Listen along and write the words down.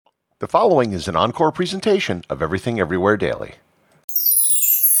The following is an encore presentation of Everything Everywhere Daily.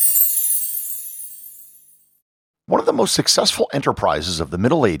 One of the most successful enterprises of the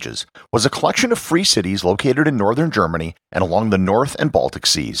Middle Ages was a collection of free cities located in northern Germany and along the North and Baltic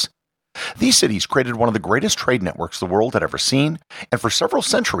Seas. These cities created one of the greatest trade networks the world had ever seen, and for several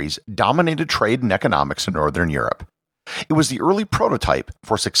centuries dominated trade and economics in northern Europe. It was the early prototype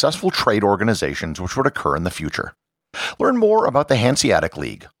for successful trade organizations which would occur in the future. Learn more about the Hanseatic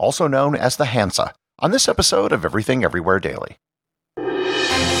League, also known as the Hansa, on this episode of Everything Everywhere Daily.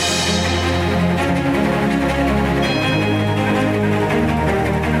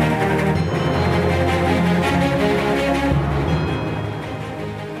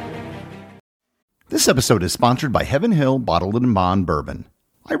 This episode is sponsored by Heaven Hill Bottled and Bond Bourbon.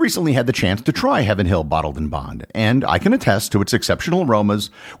 I recently had the chance to try Heaven Hill Bottled and Bond, and I can attest to its exceptional aromas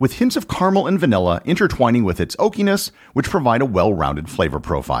with hints of caramel and vanilla intertwining with its oakiness, which provide a well-rounded flavor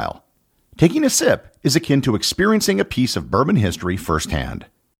profile. Taking a sip is akin to experiencing a piece of bourbon history firsthand.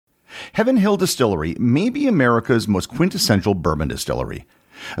 Heaven Hill Distillery may be America's most quintessential bourbon distillery.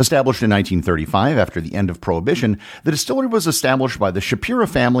 Established in 1935 after the end of Prohibition, the distillery was established by the Shapira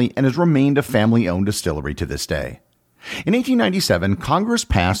family and has remained a family-owned distillery to this day. In 1897, Congress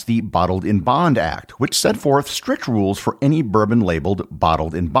passed the Bottled in Bond Act, which set forth strict rules for any bourbon labeled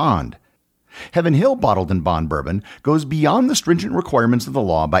Bottled in Bond. Heaven Hill Bottled in Bond Bourbon goes beyond the stringent requirements of the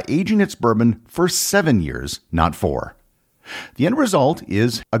law by aging its bourbon for 7 years, not 4. The end result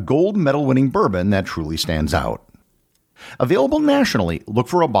is a gold medal-winning bourbon that truly stands out. Available nationally, look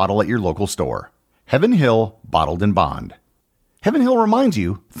for a bottle at your local store. Heaven Hill Bottled in Bond. Heaven Hill reminds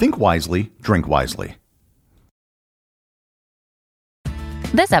you, think wisely, drink wisely.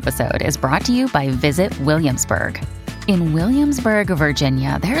 This episode is brought to you by Visit Williamsburg. In Williamsburg,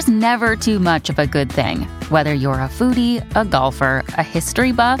 Virginia, there's never too much of a good thing. Whether you're a foodie, a golfer, a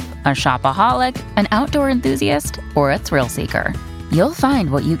history buff, a shopaholic, an outdoor enthusiast, or a thrill seeker, you'll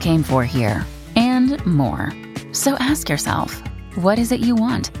find what you came for here and more. So ask yourself, what is it you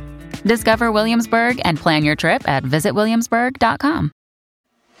want? Discover Williamsburg and plan your trip at visitwilliamsburg.com.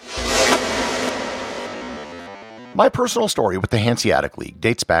 My personal story with the Hanseatic League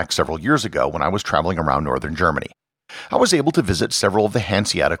dates back several years ago when I was traveling around northern Germany. I was able to visit several of the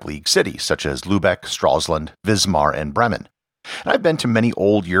Hanseatic League cities, such as Lübeck, Stralsund, Wismar, and Bremen. And I've been to many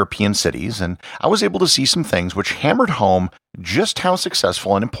old European cities, and I was able to see some things which hammered home just how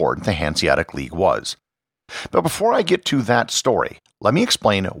successful and important the Hanseatic League was. But before I get to that story, let me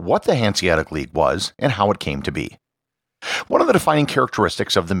explain what the Hanseatic League was and how it came to be. One of the defining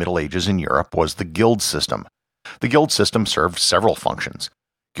characteristics of the Middle Ages in Europe was the guild system. The guild system served several functions.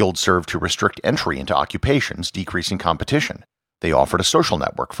 Guilds served to restrict entry into occupations, decreasing competition. They offered a social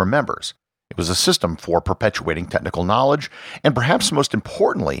network for members. It was a system for perpetuating technical knowledge, and perhaps most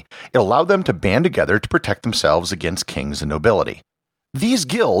importantly, it allowed them to band together to protect themselves against kings and nobility. These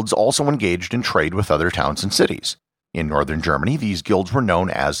guilds also engaged in trade with other towns and cities. In northern Germany, these guilds were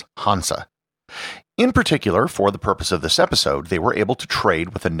known as Hansa. In particular, for the purpose of this episode, they were able to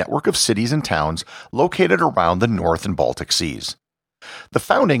trade with a network of cities and towns located around the North and Baltic Seas. The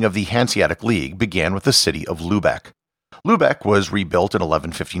founding of the Hanseatic League began with the city of Lübeck. Lübeck was rebuilt in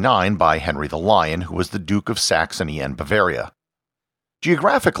 1159 by Henry the Lion, who was the Duke of Saxony and Bavaria.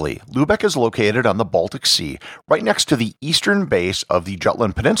 Geographically, Lübeck is located on the Baltic Sea, right next to the eastern base of the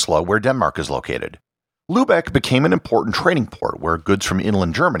Jutland Peninsula where Denmark is located. Lübeck became an important trading port where goods from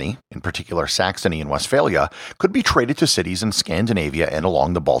inland Germany, in particular Saxony and Westphalia, could be traded to cities in Scandinavia and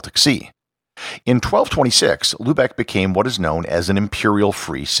along the Baltic Sea. In 1226, Lübeck became what is known as an imperial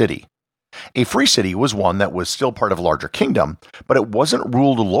free city. A free city was one that was still part of a larger kingdom, but it wasn't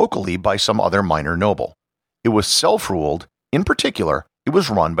ruled locally by some other minor noble. It was self-ruled. In particular, it was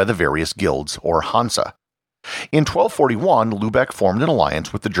run by the various guilds, or Hansa. In 1241, Lübeck formed an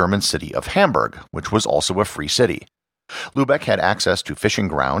alliance with the German city of Hamburg, which was also a free city. Lübeck had access to fishing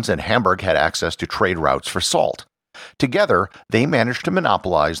grounds, and Hamburg had access to trade routes for salt. Together, they managed to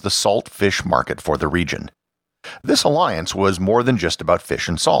monopolize the salt fish market for the region. This alliance was more than just about fish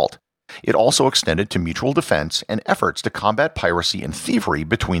and salt. It also extended to mutual defense and efforts to combat piracy and thievery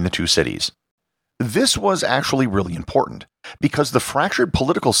between the two cities. This was actually really important, because the fractured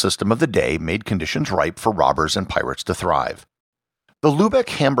political system of the day made conditions ripe for robbers and pirates to thrive. The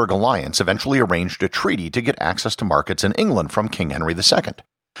Lübeck-Hamburg alliance eventually arranged a treaty to get access to markets in England from King Henry II.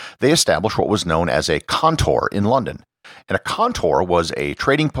 They established what was known as a Encore in London, and a Encore was a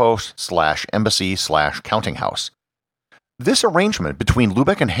trading post/embassy/counting house. This arrangement between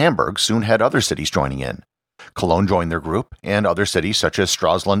Lübeck and Hamburg soon had other cities joining in. Cologne joined their group, and other cities such as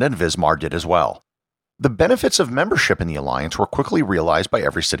Stralsund and Wismar did as well. The benefits of membership in the alliance were quickly realized by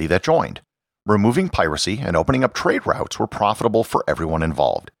every city that joined. Removing piracy and opening up trade routes were profitable for everyone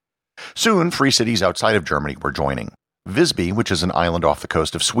involved. Soon, free cities outside of Germany were joining. Visby, which is an island off the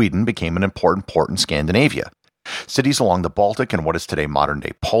coast of Sweden, became an important port in Scandinavia. Cities along the Baltic and what is today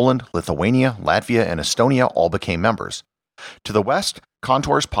modern-day Poland, Lithuania, Latvia, and Estonia all became members. To the west,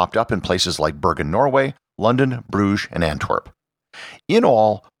 contours popped up in places like Bergen, Norway, London, Bruges, and Antwerp. In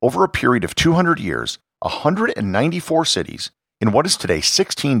all, over a period of 200 years, 194 cities, in what is today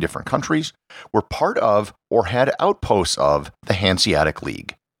 16 different countries, were part of or had outposts of the Hanseatic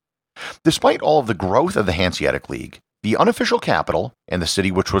League. Despite all of the growth of the Hanseatic League, the unofficial capital, and the city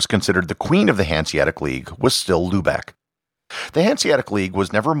which was considered the queen of the Hanseatic League, was still Lübeck. The Hanseatic League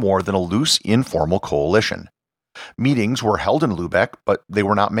was never more than a loose, informal coalition. Meetings were held in Lübeck, but they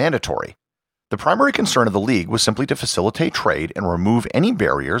were not mandatory. The primary concern of the League was simply to facilitate trade and remove any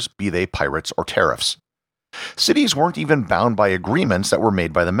barriers, be they pirates or tariffs. Cities weren't even bound by agreements that were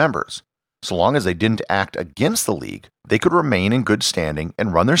made by the members. So long as they didn't act against the League, they could remain in good standing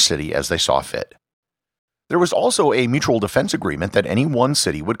and run their city as they saw fit. There was also a mutual defense agreement that any one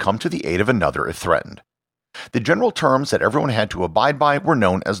city would come to the aid of another if threatened. The general terms that everyone had to abide by were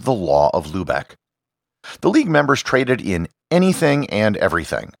known as the Law of Lübeck. The League members traded in anything and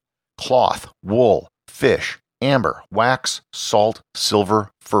everything: cloth, wool, fish, amber, wax, salt,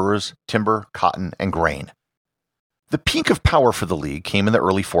 silver, furs, timber, cotton, and grain. The peak of power for the League came in the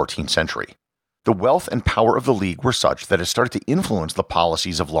early 14th century. The wealth and power of the League were such that it started to influence the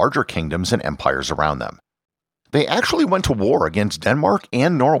policies of larger kingdoms and empires around them. They actually went to war against Denmark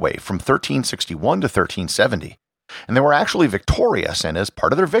and Norway from 1361 to 1370, and they were actually victorious, and as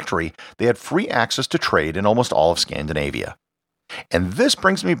part of their victory, they had free access to trade in almost all of Scandinavia. And this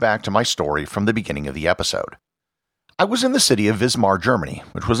brings me back to my story from the beginning of the episode. I was in the city of Wismar, Germany,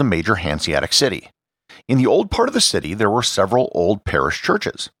 which was a major Hanseatic city. In the old part of the city, there were several old parish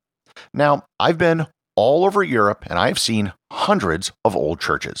churches. Now, I've been all over Europe, and I have seen hundreds of old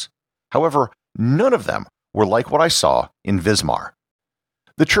churches. However, none of them were like what I saw in Wismar.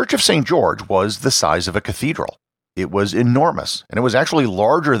 The Church of St. George was the size of a cathedral. It was enormous, and it was actually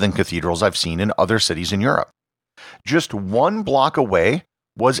larger than cathedrals I've seen in other cities in Europe. Just one block away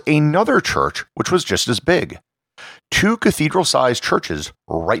was another church which was just as big. Two cathedral-sized churches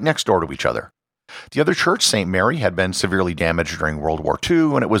right next door to each other. The other church, St. Mary, had been severely damaged during World War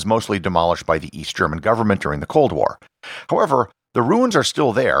II, and it was mostly demolished by the East German government during the Cold War. However, the ruins are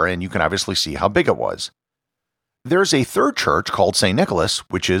still there, and you can obviously see how big it was. There's a third church called St. Nicholas,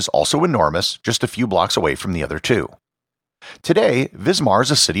 which is also enormous, just a few blocks away from the other two. Today, Wismar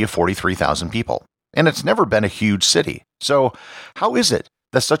is a city of 43,000 people, and it's never been a huge city. So, how is it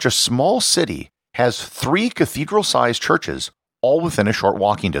that such a small city has three cathedral-sized churches all within a short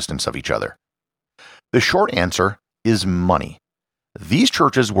walking distance of each other? The short answer is money. These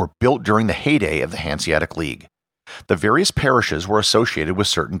churches were built during the heyday of the Hanseatic League. The various parishes were associated with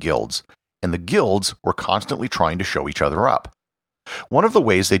certain guilds, and the guilds were constantly trying to show each other up. One of the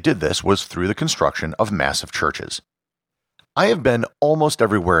ways they did this was through the construction of massive churches. I have been almost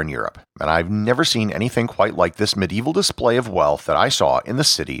everywhere in Europe, and I've never seen anything quite like this medieval display of wealth that I saw in the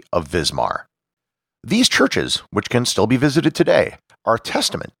city of Wismar. These churches, which can still be visited today, are a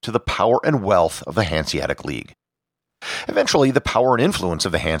testament to the power and wealth of the Hanseatic League. Eventually, the power and influence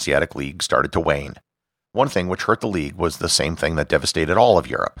of the Hanseatic League started to wane. One thing which hurt the League was the same thing that devastated all of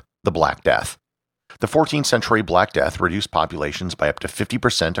Europe: the Black Death. The 14th century Black Death reduced populations by up to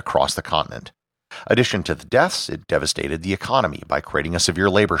 50% across the continent. Addition to the deaths, it devastated the economy by creating a severe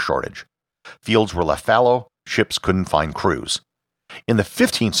labor shortage. Fields were left fallow, ships couldn't find crews. In the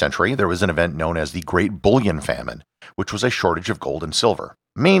 15th century, there was an event known as the Great Bullion Famine, which was a shortage of gold and silver,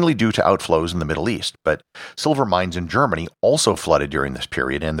 mainly due to outflows in the Middle East, but silver mines in Germany also flooded during this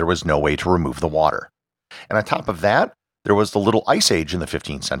period, and there was no way to remove the water. And on top of that, there was the Little Ice Age in the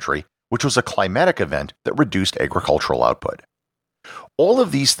 15th century, which was a climatic event that reduced agricultural output. All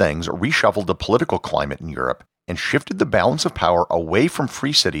of these things reshuffled the political climate in Europe and shifted the balance of power away from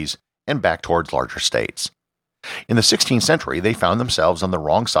free cities and back towards larger states. In the 16th century, they found themselves on the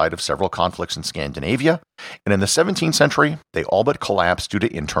wrong side of several conflicts in Scandinavia, and in the 17th century, they all but collapsed due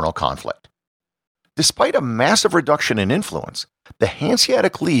to internal conflict. Despite a massive reduction in influence, the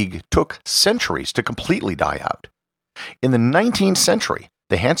Hanseatic League took centuries to completely die out. In the 19th century,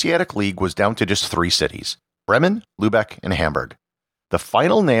 the Hanseatic League was down to just 3 cities: Bremen, Lübeck, and Hamburg. The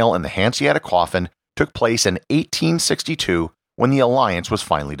final nail in the Hanseatic coffin took place in 1862 when the alliance was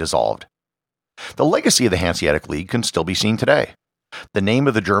finally dissolved. The legacy of the Hanseatic League can still be seen today. The name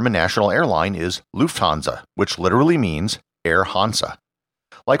of the German national airline is Lufthansa, which literally means Air Hansa.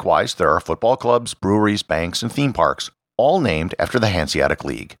 Likewise, there are football clubs, breweries, banks, and theme parks, all named after the Hanseatic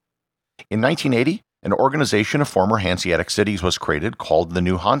League. In 1980, an organization of former Hanseatic cities was created called the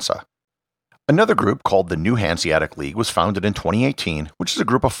New Hansa. Another group called the New Hanseatic League was founded in 2018, which is a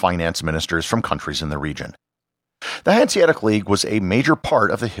group of finance ministers from countries in the region. The Hanseatic League was a major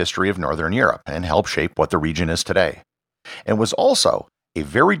part of the history of Northern Europe and helped shape what the region is today, and was also a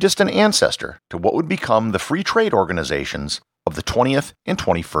very distant ancestor to what would become the free trade organizations of the 20th and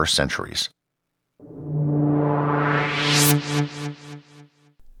 21st centuries.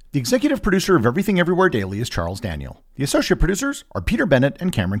 The executive producer of Everything Everywhere Daily is Charles Daniel. The associate producers are Peter Bennett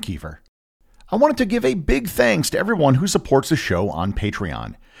and Cameron Kiefer. I wanted to give a big thanks to everyone who supports the show on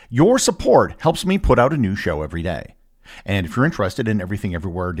Patreon. Your support helps me put out a new show every day. And if you're interested in Everything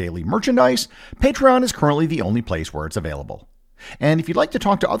Everywhere Daily merchandise, Patreon is currently the only place where it's available. And if you'd like to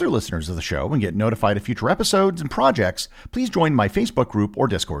talk to other listeners of the show and get notified of future episodes and projects, please join my Facebook group or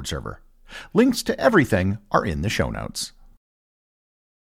Discord server. Links to everything are in the show notes.